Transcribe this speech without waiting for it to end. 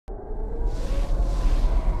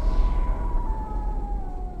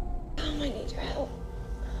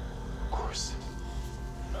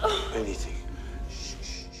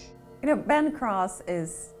You know, Ben Cross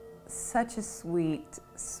is such a sweet,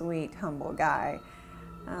 humble guy.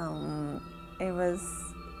 It was,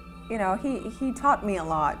 you know, he taught me a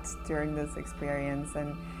lot during this experience,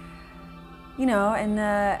 and you know, and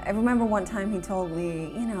I remember one time he told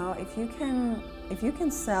me, you know, if you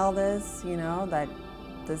can sell this, you know, that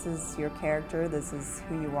this is your character, this is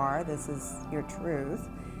who you are, this is your truth,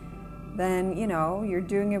 then, you know, you're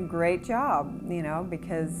doing a great job, you know,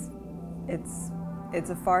 because it's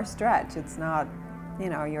a far stretch. It's not, you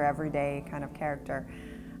know, your everyday kind of character.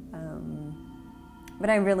 But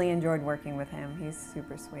I really enjoyed working with him. He's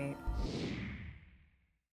super sweet.